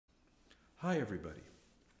Hi, everybody.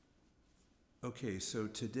 Okay, so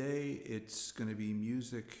today it's going to be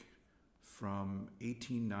music from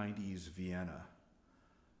 1890s Vienna.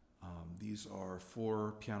 These are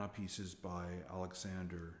 4 piano pieces by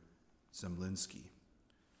Alexander Zemlinsky.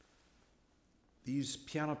 These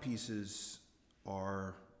piano pieces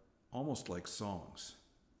are almost like songs.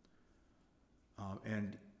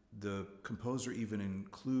 And the composer even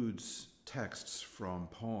includes texts from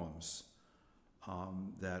poems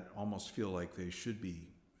that almost feel like they should be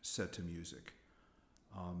set to music.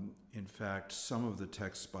 In fact, some of the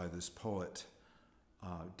texts by this poet,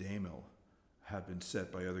 Dehmel, have been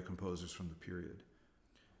set by other composers from the period.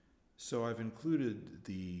 So I've included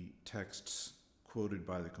the texts quoted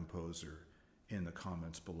by the composer in the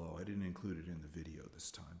comments below. I didn't include it in the video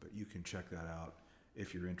this time, but you can check that out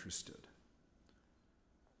if you're interested.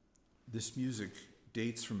 This music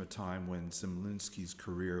dates from a time when Zemlinsky's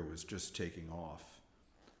career was just taking off.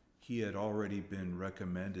 He had already been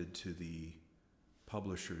recommended to the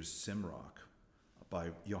publishers Simrock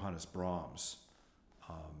by Johannes Brahms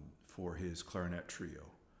for his clarinet trio.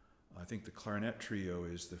 I think the clarinet trio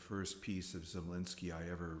is the first piece of Zemlinsky I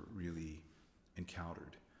ever really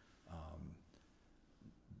encountered.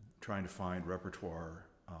 Trying to find repertoire,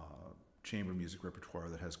 chamber music repertoire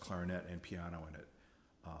that has clarinet and piano in it,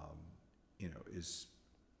 is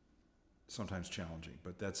sometimes challenging,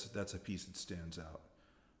 but that's a piece that stands out,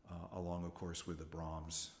 along, of course, with the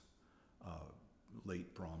Brahms,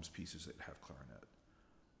 late Brahms pieces that have clarinet.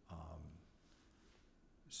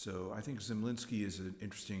 So I think Zemlinsky is an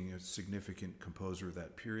interesting, significant composer of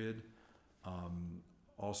that period.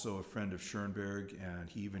 Also a friend of Schoenberg, and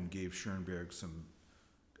he even gave Schoenberg some,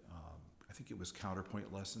 I think it was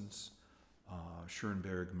counterpoint lessons.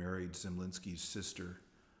 Schoenberg married Zemlinsky's sister.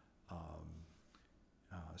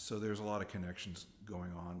 So there's a lot of connections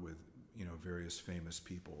going on with various famous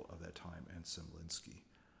people of that time and Zemlinsky.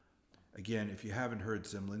 Again, if you haven't heard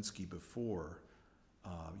Zemlinsky before,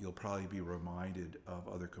 you'll probably be reminded of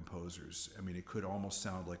other composers. I mean, it could almost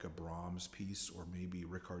sound like a Brahms piece or maybe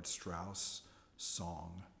Richard Strauss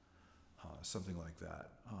song, something like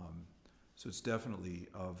that. So it's definitely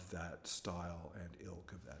of that style and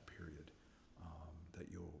ilk of that period that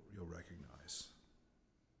you'll recognize.